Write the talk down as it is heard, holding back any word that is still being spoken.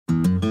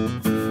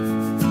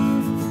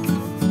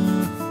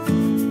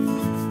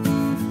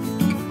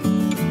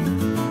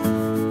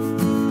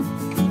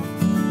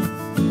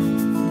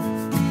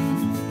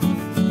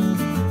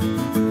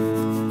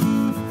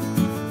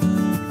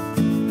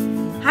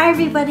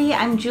everybody,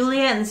 I'm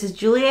Julia and this is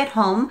Julia at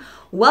Home.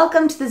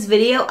 Welcome to this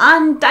video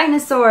on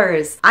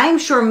dinosaurs. I'm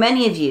sure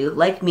many of you,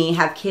 like me,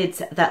 have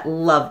kids that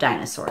love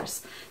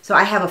dinosaurs. So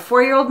I have a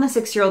 4-year-old and a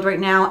 6-year-old right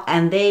now,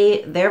 and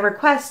their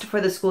request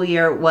for the school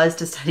year was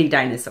to study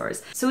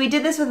dinosaurs. So we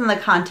did this within the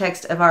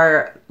context of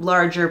our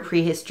larger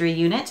prehistory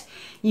unit.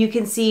 You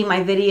can see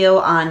my video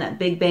on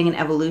Big Bang and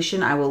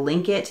evolution. I will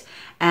link it,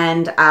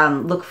 and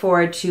look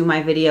forward to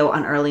my video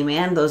on early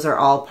man. Those are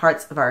all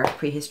parts of our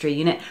prehistory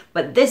unit,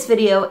 but this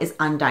video is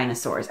on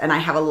dinosaurs, and I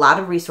have a lot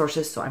of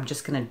resources, so I'm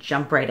just gonna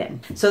jump right in.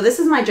 So this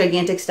is my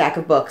gigantic stack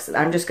of books.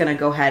 I'm just gonna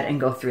go ahead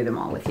and go through them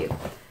all with you.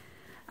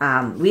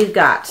 We've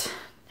got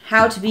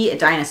How to Be a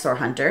Dinosaur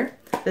Hunter.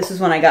 This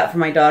is one I got for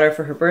my daughter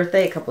for her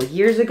birthday a couple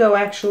years ago,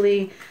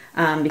 actually,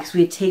 because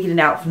we had taken it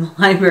out from the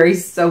library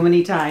so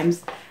many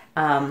times.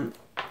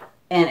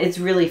 And it's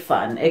really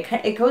fun.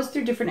 It goes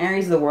through different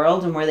areas of the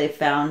world and where they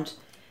found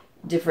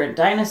different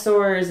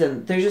dinosaurs,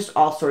 and there's just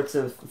all sorts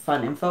of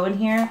fun info in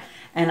here.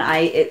 And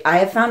I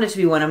have found it to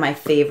be one of my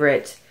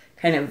favorite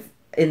kind of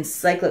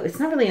it's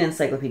not really an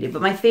encyclopedia,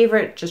 but my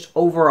favorite just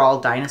overall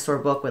dinosaur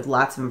book with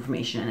lots of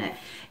information in it.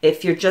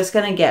 If you're just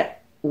gonna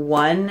get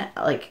one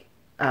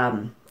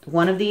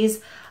of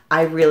these,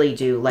 I really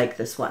do like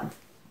this one.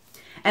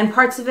 And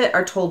parts of it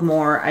are told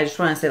more, I just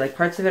want to say, like,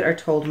 parts of it are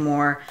told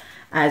more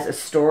as a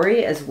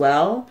story as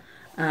well.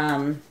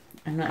 I'm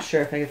not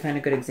sure if I can find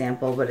a good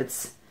example, but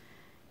it's,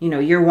 you know,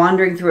 you're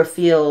wandering through a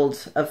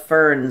field of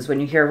ferns when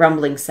you hear a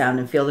rumbling sound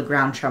and feel the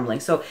ground trembling.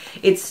 So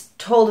it's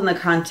told in the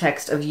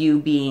context of you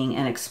being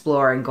an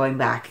explorer and going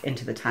back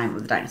into the time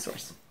of the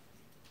dinosaurs.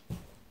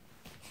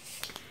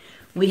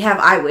 We have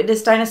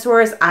Eyewitness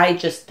Dinosaurs. I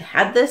just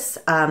had this.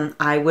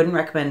 I wouldn't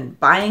recommend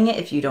buying it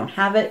if you don't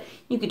have it.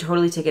 You could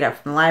totally take it out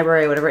from the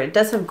library, whatever. It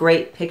does have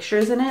great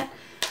pictures in it.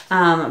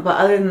 But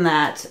other than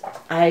that,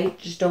 I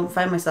just don't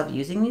find myself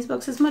using these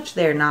books as much.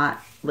 They're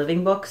not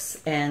living books,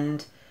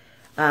 and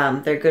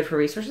they're good for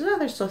resources. Oh,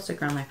 they're still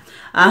sticking around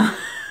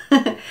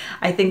there.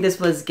 I think this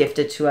was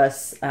gifted to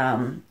us.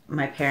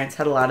 My parents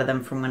had a lot of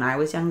them from when I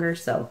was younger,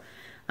 so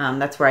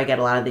that's where I get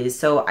a lot of these.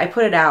 So I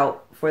put it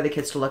out for the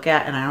kids to look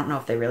at, and I don't know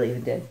if they really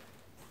even did.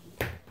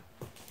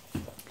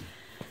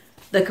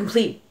 The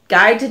Complete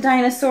Guide to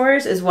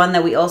Dinosaurs is one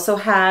that we also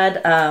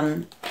had,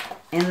 and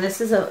this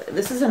is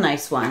a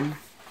nice one.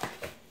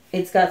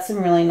 It's got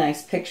some really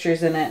nice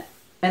pictures in it,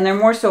 and they're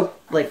more so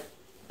like,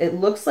 it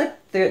looks like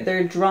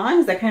they're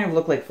drawings that kind of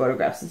look like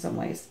photographs in some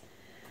ways.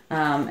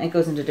 It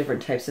goes into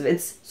different types of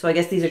so I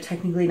guess these are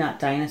technically not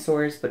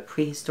dinosaurs, but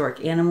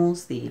prehistoric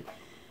animals, the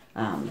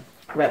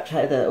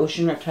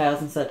ocean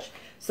reptiles and such.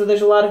 So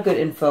there's a lot of good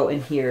info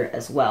in here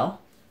as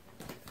well.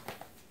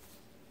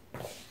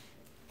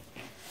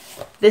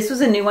 This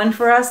was a new one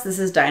for us. This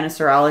is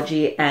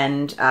Dinosaurology,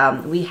 and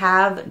we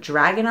have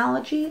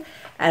Dragonology,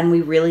 and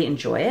we really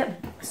enjoy it.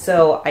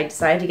 So I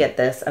decided to get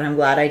this, and I'm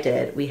glad I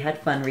did. We had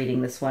fun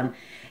reading this one.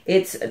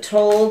 It's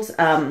told,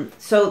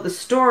 so the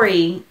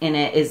story in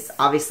it is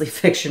obviously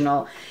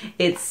fictional.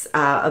 It's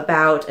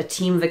about a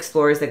team of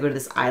explorers that go to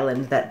this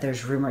island that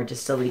there's rumored to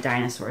still be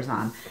dinosaurs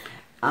on.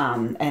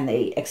 And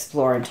they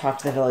explore and talk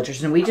to the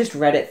villagers. And we just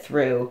read it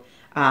through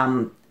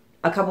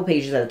a couple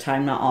pages at a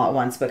time, not all at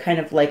once, but kind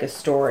of like a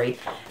story.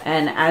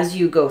 And as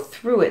you go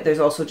through it, there's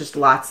also just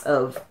lots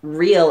of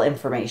real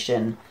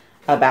information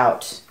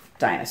about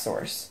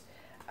dinosaurs.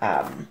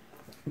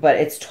 But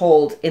it's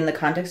told in the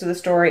context of the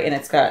story, and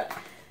it's got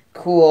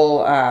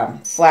cool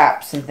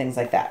flaps and things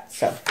like that.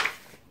 So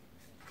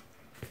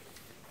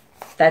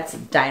that's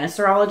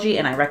Dinosaurology,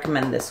 and I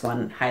recommend this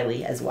one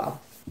highly as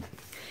well.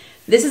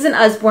 This is an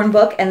Usborne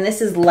book, and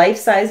this is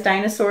Life-Size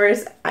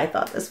Dinosaurs. I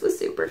thought this was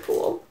super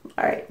cool.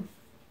 All right.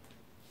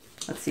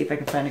 Let's see if I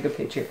can find a good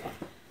picture.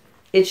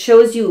 It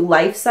shows you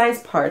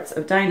life-size parts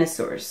of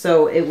dinosaurs.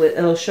 So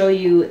it'll show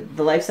you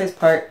the life-size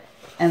part,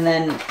 and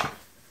then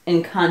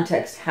in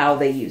context how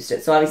they used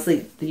it. So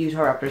obviously the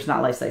Utah Raptor is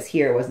not life-size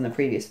here. It was in the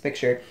previous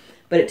picture,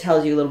 but it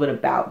tells you a little bit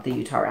about the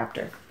Utah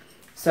Raptor.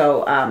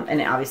 So,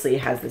 and obviously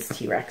it has this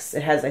T-Rex.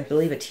 It has, I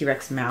believe, a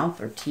T-Rex mouth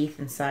or teeth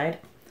inside.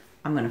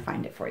 I'm going to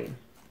find it for you.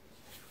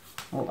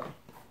 Hold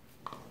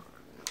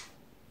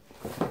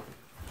on.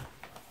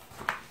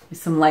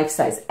 Some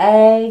life-size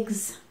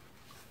eggs.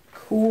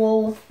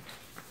 Cool.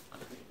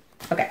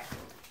 Okay.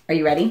 Are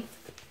you ready?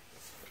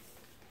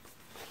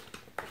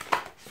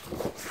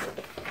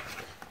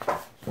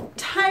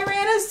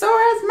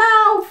 Tyrannosaurus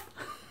mouth!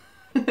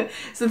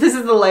 So this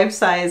is the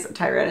life-size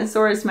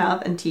Tyrannosaurus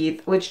mouth and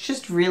teeth, which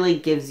just really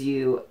gives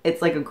you,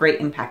 it's like a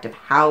great impact of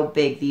how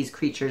big these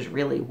creatures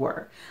really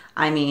were.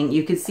 I mean,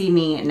 you could see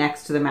me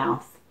next to the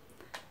mouth.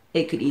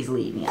 It could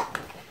easily eat me up.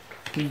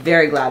 I'm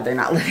very glad they're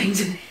not living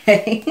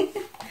today.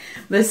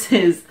 This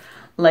is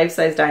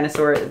Life-Size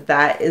Dinosaur.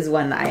 That is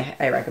one that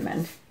I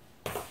recommend.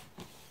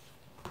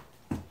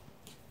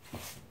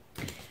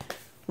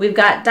 We've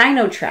got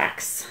Dino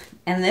Tracks,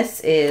 and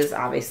this is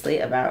obviously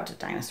about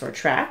dinosaur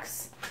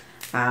tracks.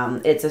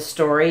 It's a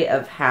story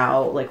of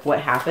how, like,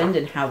 what happened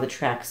and how the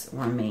tracks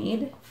were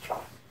made.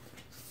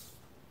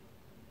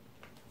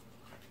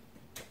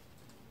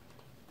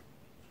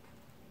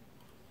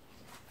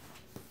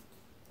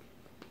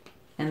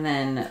 And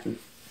then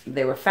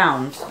they were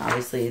found,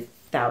 obviously,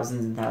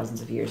 thousands and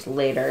thousands of years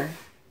later.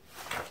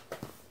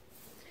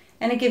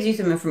 And it gives you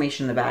some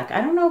information in the back.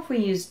 I don't know if we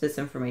used this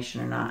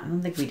information or not. I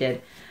don't think we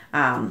did.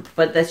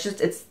 But that's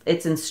just,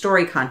 it's in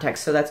story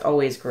context, so that's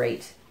always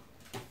great.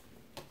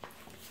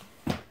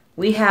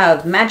 We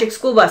have Magic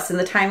School Bus in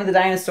the Time of the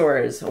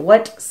Dinosaurs.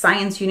 What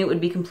science unit would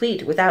be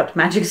complete without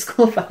Magic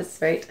School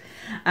Bus, right?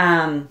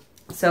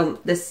 So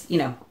this, you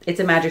know, it's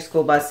a Magic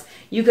School Bus.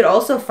 You could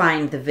also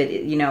find the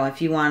video, you know,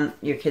 if you want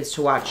your kids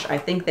to watch. I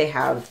think they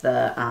have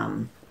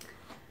the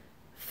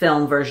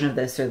film version of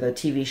this or the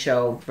TV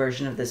show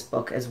version of this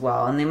book as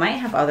well. And they might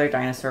have other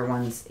dinosaur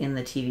ones in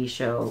the TV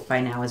show by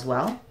now as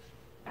well.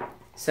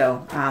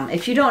 So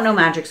if you don't know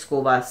Magic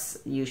School Bus,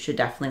 you should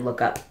definitely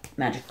look up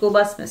Magic School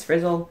Bus, Miss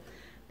Frizzle.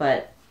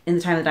 But in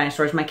the Time of the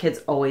Dinosaurs, my kids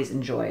always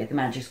enjoy the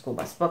Magic School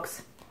Bus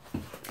books.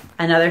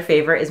 Another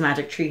favorite is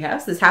Magic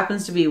Treehouse. This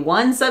happens to be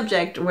one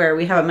subject where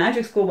we have a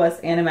Magic School Bus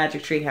and a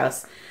Magic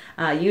Treehouse.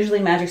 Usually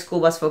Magic School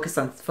Bus focus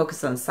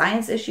on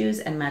science issues,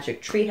 and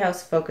Magic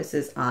Treehouse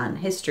focuses on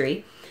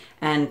history.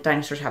 And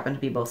dinosaurs happen to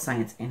be both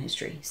science and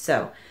history.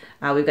 So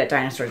we've got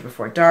Dinosaurs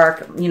Before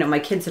Dark. You know, my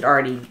kids had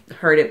already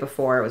heard it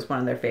before. It was one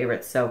of their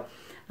favorites. So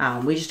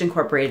we just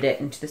incorporated it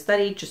into the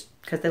study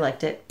just because they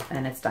liked it,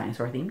 and it's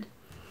dinosaur themed.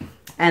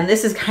 And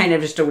this is kind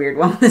of just a weird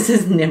one. This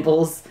is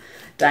Nibbles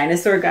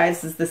Dinosaur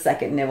Guides. This is the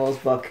second Nibbles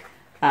book.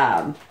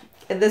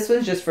 This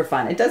was just for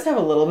fun. It does have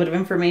a little bit of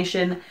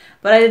information,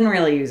 but I didn't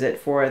really use it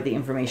for the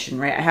information,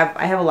 right?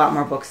 I have a lot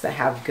more books that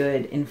have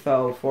good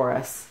info for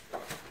us.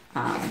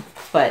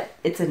 But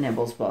it's a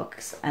Nibbles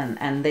book,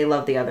 and they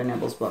love the other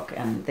Nibbles book,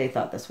 and they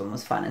thought this one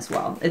was fun as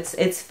well.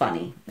 It's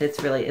funny.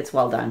 It's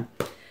well done.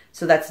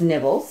 So that's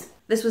Nibbles.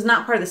 This was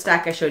not part of the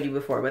stack I showed you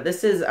before, but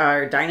this is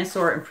our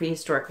Dinosaur and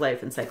Prehistoric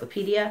Life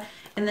Encyclopedia,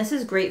 and this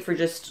is great for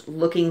just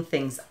looking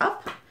things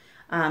up.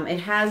 It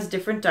has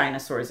different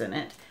dinosaurs in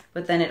it,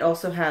 but then it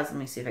also has, let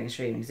me see if I can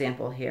show you an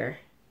example here.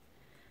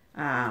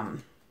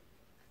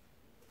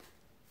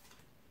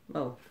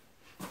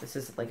 This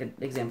is like an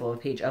example of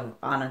a page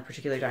on a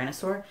particular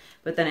dinosaur,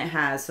 but then it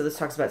has, so this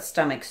talks about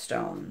stomach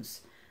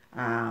stones,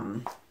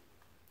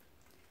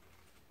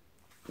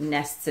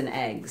 nests and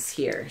eggs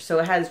here. So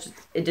it has just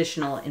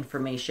additional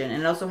information,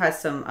 and it also has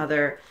some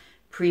other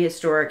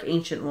prehistoric,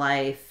 ancient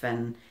life,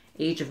 and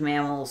age of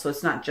mammals. So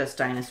it's not just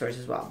dinosaurs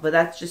as well, but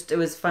that's just, it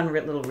was a fun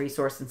little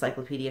resource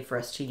encyclopedia for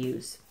us to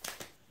use.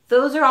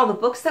 Those are all the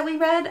books that we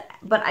read,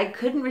 but I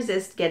couldn't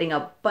resist getting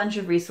a bunch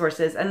of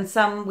resources, and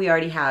some we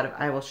already had,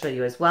 I will show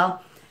you as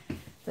well.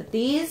 But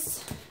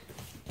these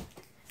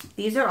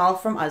are all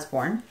from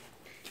Usborne,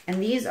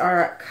 and these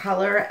are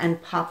color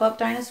and pop-up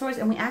dinosaurs,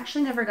 and we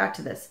actually never got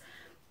to this,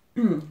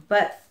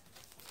 but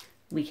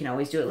we can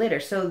always do it later.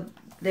 So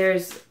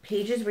there's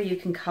pages where you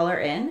can color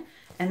in,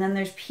 and then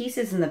there's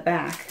pieces in the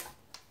back.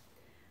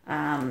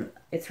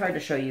 It's hard to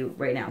show you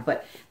right now,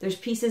 but there's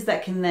pieces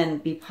that can then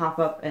be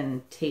pop-up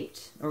and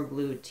taped or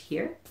glued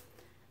here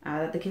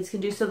that the kids can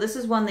do. So this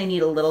is one they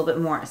need a little bit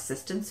more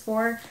assistance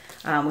for,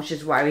 which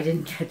is why we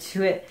didn't get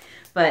to it.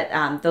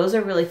 But those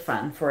are really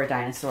fun for a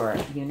dinosaur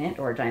unit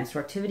or a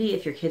dinosaur activity.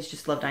 If your kids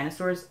just love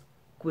dinosaurs,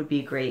 would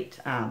be a great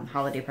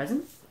holiday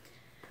present.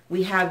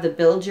 We have the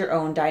Build Your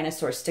Own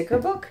Dinosaur sticker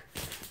book.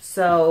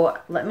 So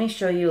let me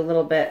show you a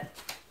little bit.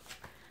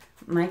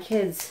 My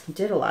kids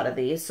did a lot of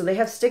these. So they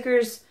have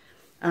stickers.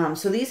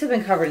 So these have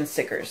been covered in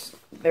stickers.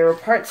 There were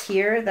parts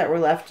here that were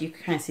left. You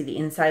can kind of see the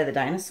inside of the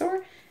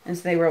dinosaur. And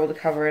so they were able to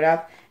cover it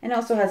up. And it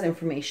also has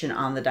information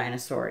on the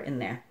dinosaur in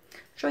there.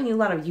 Showing you a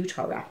lot of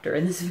Utah Raptor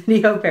in this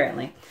video,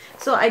 apparently.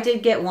 So I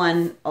did get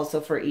one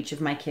also for each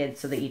of my kids,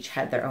 so they each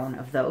had their own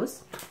of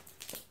those.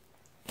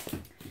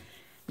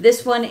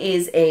 This one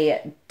is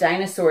a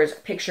dinosaurs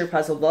picture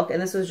puzzle book,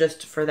 and this was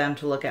just for them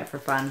to look at for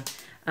fun.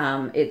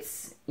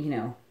 It's, you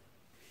know,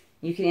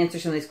 you can answer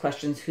some of these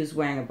questions. Who's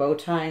wearing a bow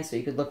tie? So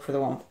you could look for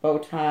the one with the bow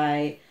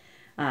tie.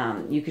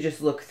 You could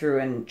just look through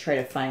and try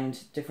to find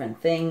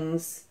different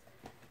things.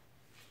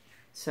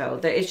 So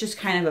it's just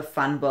kind of a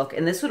fun book.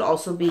 And this would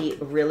also be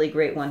a really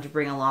great one to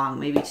bring along,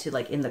 maybe to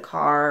like in the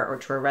car or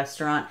to a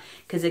restaurant,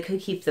 because it could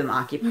keep them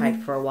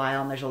occupied for a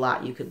while, and there's a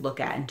lot you could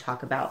look at and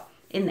talk about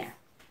in there.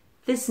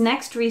 This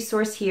next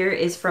resource here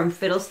is from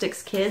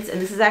Fiddlesticks Kids, and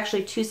this is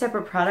actually two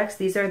separate products.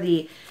 These are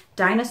the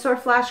dinosaur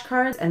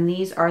flashcards, and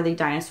these are the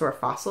dinosaur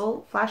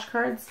fossil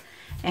flashcards,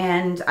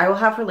 and I will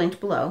have her linked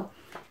below.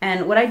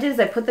 And what I did is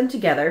I put them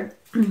together.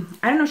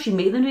 I don't know if she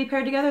made them to be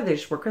paired together. They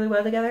just work really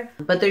well together.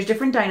 But there's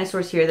different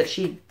dinosaurs here that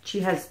she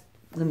has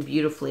them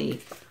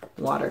beautifully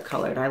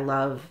watercolored. I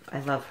love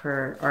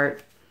her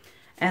art.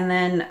 And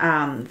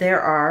then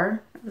there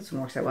are, this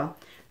one works out well.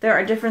 There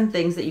are different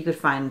things that you could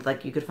find,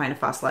 like you could find a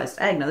fossilized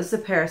egg. Now this is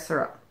a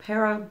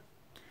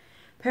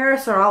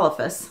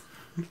Parasaurolophus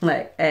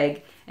like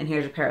egg, and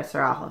here's a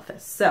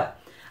Parasaurolophus. So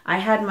I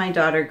had my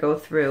daughter go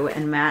through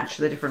and match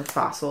the different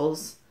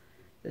fossils.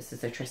 This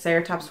is a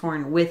Triceratops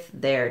horn with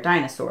their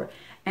dinosaur.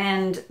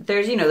 And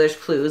there's, you know, there's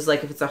clues,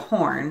 like if it's a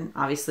horn,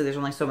 obviously there's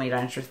only so many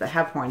dinosaurs that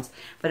have horns,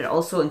 but it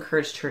also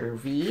encouraged her to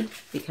read,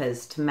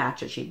 because to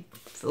match it,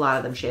 a lot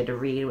of them she had to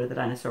read what the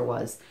dinosaur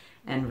was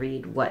and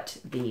read what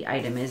the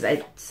item is.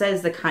 It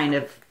says the kind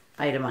of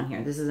item on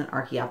here. This is an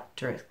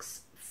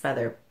Archaeopteryx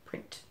feather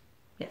print.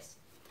 Yes.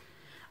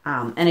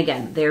 And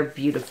again, they're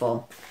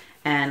beautiful.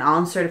 And I'll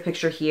insert a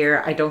picture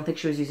here. I don't think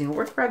she was using a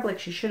work rug like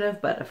she should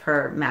have, but of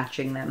her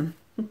matching them.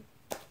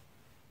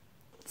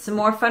 Some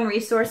more fun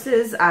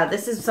resources.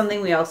 This is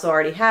something we also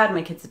already had.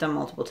 My kids have done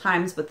multiple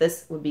times, but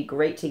this would be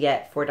great to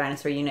get for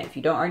Dinosaur Unit if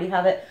you don't already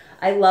have it.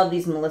 I love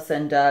these Melissa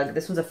and Doug.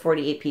 This one's a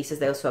 48 pieces.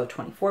 They also have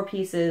 24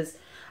 pieces.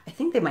 I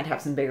think they might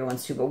have some bigger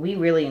ones too, but we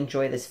really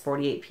enjoy this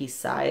 48 piece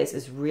size.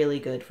 It's really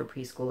good for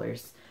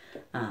preschoolers.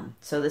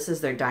 So this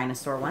is their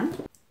dinosaur one.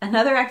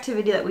 Another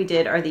activity that we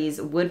did are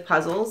these wood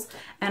puzzles,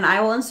 and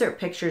I will insert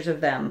pictures of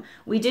them.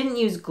 We didn't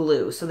use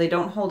glue, so they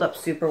don't hold up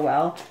super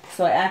well.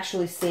 So I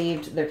actually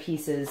saved their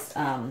pieces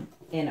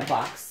in a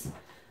box.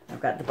 I've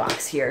got the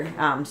box here,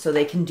 so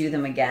they can do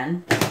them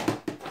again.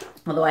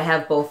 Although I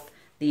have both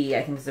the,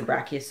 I think it's a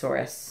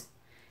Brachiosaurus.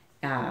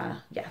 Yeah,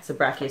 it's a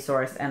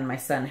Brachiosaurus, and my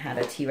son had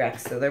a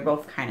T-Rex, so they're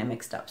both kind of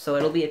mixed up. So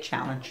it'll be a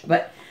challenge,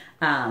 but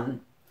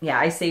yeah,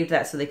 I saved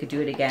that so they could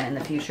do it again in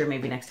the future.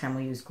 Maybe next time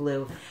we use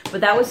glue. But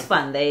that was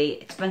fun.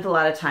 They spent a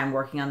lot of time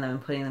working on them and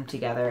putting them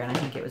together, and I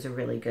think it was a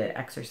really good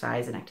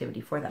exercise and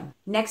activity for them.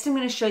 Next, I'm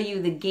going to show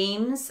you the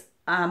games.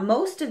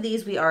 Most of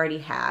these we already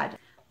had.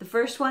 The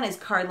first one is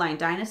Cardline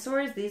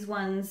Dinosaurs. These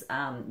ones,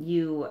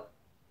 you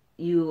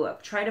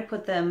try to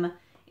put them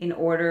in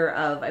order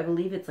of, I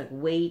believe it's like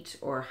weight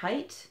or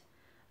height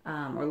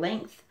or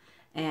length.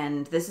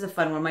 And this is a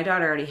fun one. My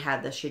daughter already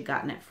had this. She'd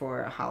gotten it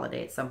for a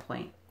holiday at some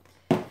point.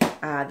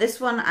 This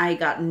one I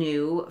got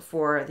new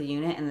for the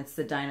unit, and it's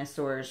the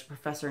Dinosaurs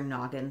Professor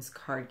Noggins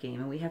card game,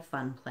 and we have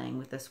fun playing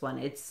with this one.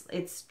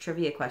 It's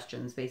trivia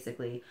questions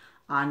basically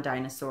on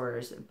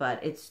dinosaurs,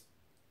 but it's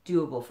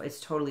doable. It's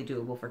totally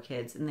doable for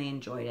kids, and they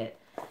enjoyed it.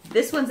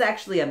 This one's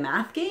actually a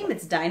math game.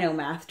 It's Dino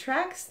Math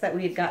Tracks that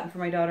we had gotten for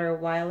my daughter a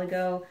while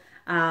ago,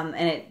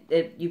 and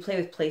you play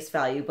with place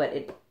value, but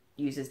it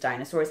uses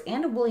dinosaurs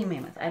and a woolly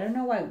mammoth. I don't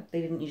know why they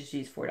didn't just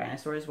use 4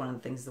 dinosaurs. One of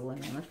the things is a woolly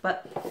mammoth,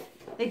 but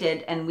they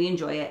did, and we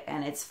enjoy it,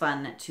 and it's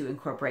fun to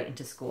incorporate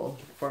into school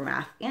for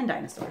math and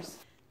dinosaurs.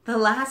 The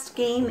last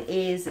game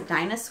is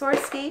Dinosaur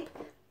Escape,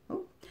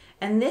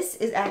 and this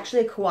is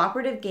actually a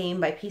cooperative game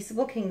by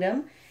Peaceable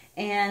Kingdom,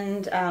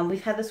 and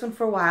we've had this one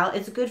for a while.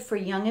 It's good for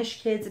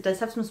youngish kids. It does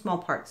have some small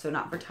parts, so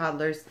not for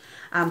toddlers,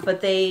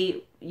 but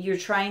you're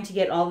trying to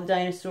get all the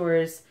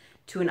dinosaurs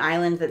to an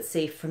island that's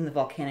safe from the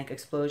volcanic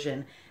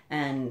explosion,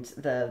 and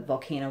the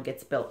volcano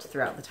gets built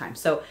throughout the time.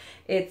 So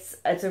it's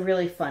a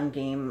really fun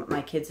game.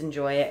 My kids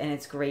enjoy it, and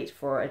it's great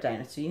for a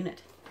dinosaur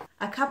unit.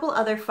 A couple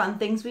other fun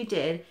things we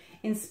did,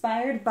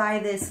 inspired by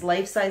this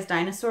life-size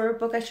dinosaur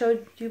book I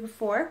showed you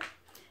before.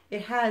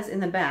 It has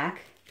in the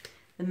back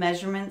the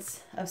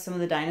measurements of some of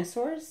the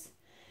dinosaurs.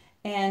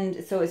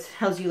 And so it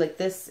tells you like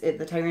this, the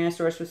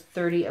Tyrannosaurus was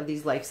 30 of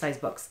these life-size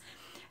books.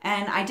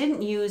 And I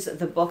didn't use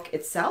the book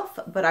itself,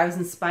 but I was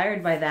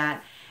inspired by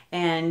that.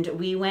 And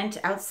we went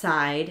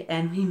outside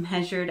and we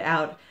measured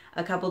out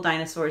a couple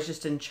dinosaurs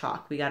just in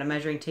chalk. We got a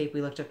measuring tape,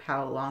 we looked up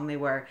how long they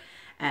were,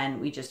 and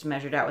we just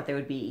measured out what they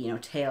would be, you know,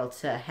 tail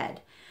to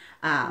head.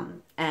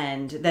 And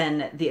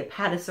then the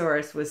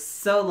Apatosaurus was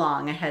so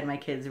long, I had my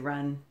kids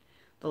run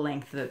the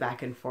length of it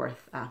back and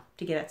forth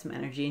to get at some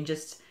energy, and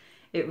just,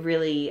 it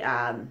really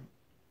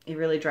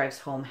drives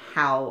home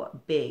how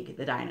big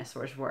the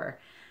dinosaurs were.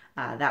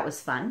 That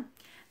was fun.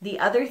 The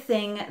other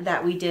thing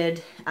that we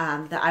did,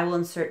 that I will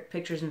insert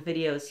pictures and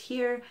videos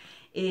here,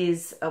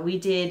 is we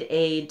did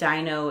a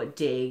dino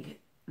dig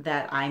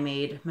that I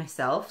made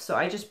myself. So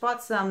I just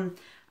bought some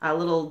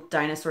little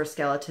dinosaur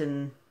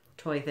skeleton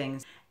toy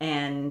things,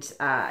 and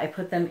I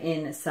put them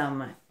in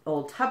some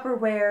old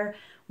Tupperware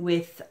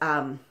with,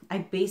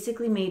 I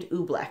basically made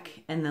oobleck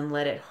and then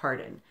let it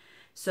harden.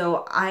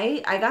 So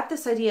I got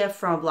this idea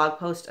from a blog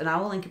post, and I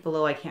will link it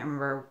below. I can't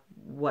remember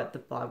what the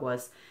blog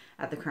was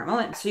at the current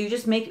moment. So you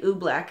just make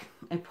oobleck.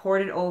 I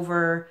poured it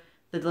over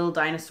the little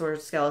dinosaur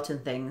skeleton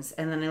things,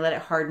 and then I let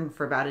it harden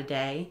for about a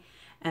day,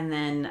 and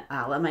then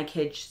let my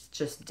kids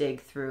just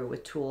dig through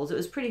with tools. It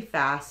was pretty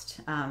fast.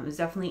 It was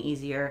definitely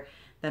easier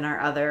than our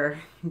other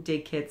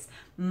dig kits,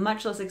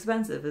 much less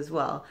expensive as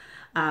well.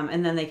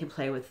 And then they can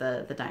play with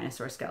the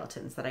dinosaur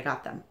skeletons that I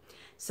got them.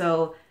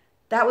 So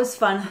that was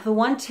fun. The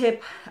one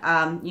tip,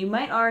 you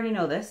might already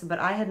know this, but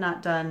I had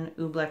not done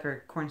oobleck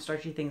or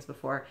cornstarchy things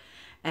before.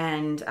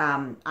 And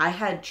I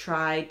had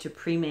tried to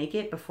pre-make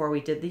it before we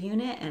did the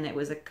unit, and it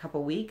was a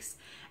couple weeks,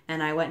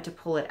 and I went to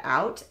pull it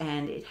out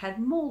and it had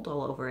mold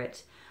all over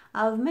it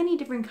of many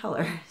different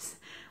colors.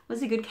 It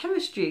was a good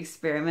chemistry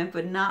experiment,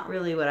 but not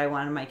really what I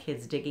wanted my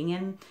kids digging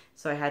in.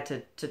 So I had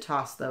to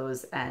toss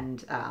those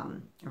and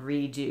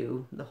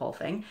redo the whole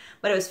thing,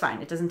 but it was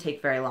fine. It doesn't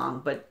take very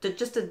long, but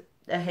just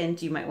a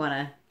hint, you might want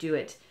to do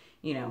it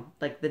you know,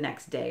 like the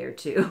next day or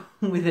two,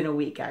 within a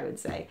week, I would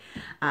say.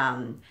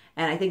 And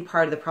I think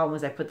part of the problem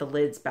was I put the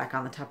lids back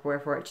on the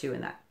Tupperware for it too,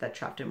 and that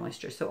trapped in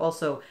moisture. So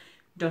also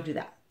don't do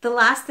that. The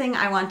last thing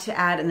I want to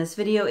add in this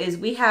video is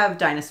we have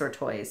dinosaur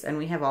toys, and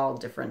we have all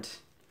different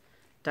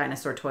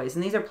dinosaur toys,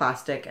 and these are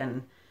plastic,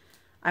 and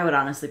I would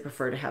honestly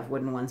prefer to have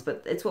wooden ones,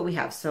 but it's what we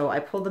have. So I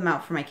pulled them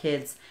out for my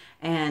kids,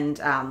 and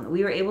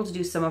we were able to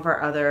do some of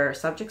our other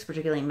subjects,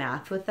 particularly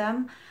math, with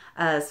them,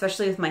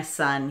 especially with my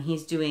son.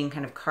 He's doing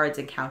kind of cards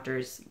and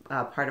counters,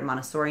 part of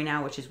Montessori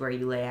now, which is where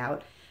you lay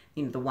out,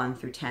 you know, the 1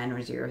 through 10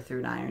 or 0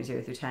 through 9 or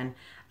 0 through 10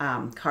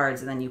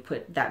 cards, and then you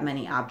put that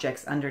many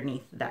objects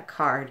underneath that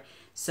card.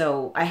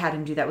 So I had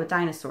him do that with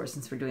dinosaurs,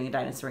 since we're doing a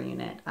dinosaur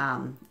unit.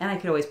 And I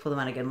could always pull them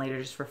out again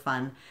later just for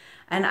fun.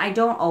 And I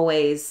don't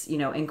always, you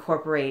know,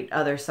 incorporate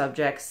other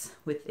subjects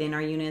within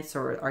our units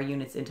or our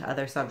units into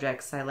other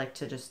subjects. I like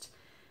to just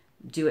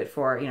do it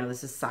for, you know,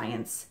 this is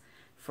science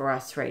for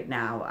us right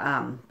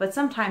now. But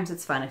sometimes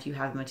it's fun if you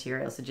have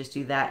materials to just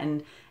do that.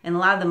 And a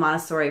lot of the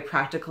Montessori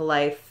practical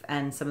life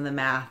and some of the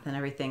math and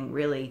everything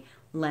really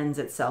lends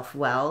itself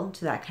well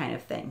to that kind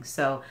of thing.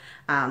 So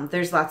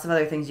there's lots of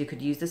other things you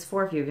could use this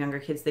for. If you have younger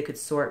kids, they could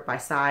sort by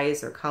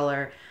size or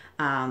color.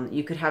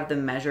 You could have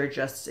them measure,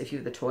 just if you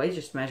have the toys,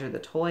 just measure the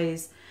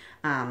toys.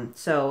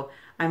 So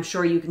I'm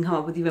sure you can come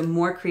up with even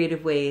more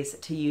creative ways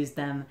to use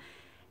them.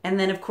 And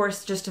then, of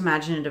course, just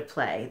imaginative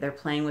play. They're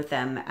playing with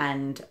them,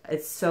 and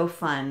it's so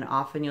fun.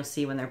 Often you'll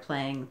see when they're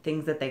playing,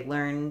 things that they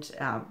learned,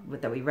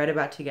 that we read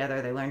about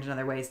together, they learned in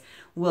other ways,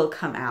 will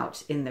come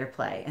out in their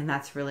play. And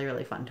that's really,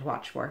 really fun to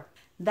watch for.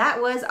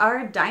 That was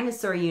our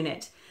dinosaur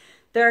unit.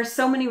 There are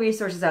so many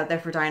resources out there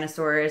for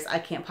dinosaurs. I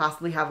can't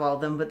possibly have all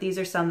of them, but these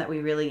are some that we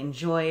really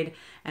enjoyed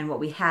and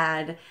what we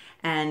had,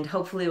 and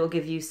hopefully it will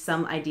give you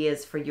some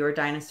ideas for your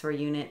dinosaur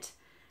unit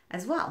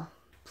as well.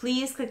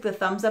 Please click the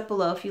thumbs up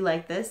below if you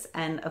like this,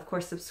 and of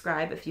course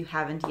subscribe if you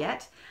haven't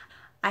yet.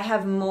 I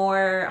have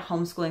more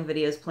homeschooling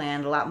videos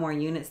planned, a lot more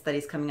unit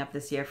studies coming up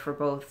this year for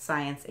both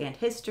science and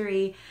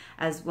history,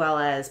 as well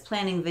as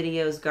planning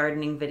videos,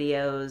 gardening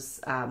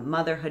videos,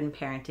 motherhood and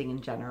parenting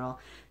in general.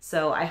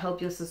 So I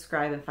hope you'll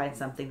subscribe and find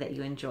something that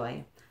you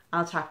enjoy.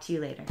 I'll talk to you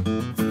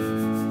later.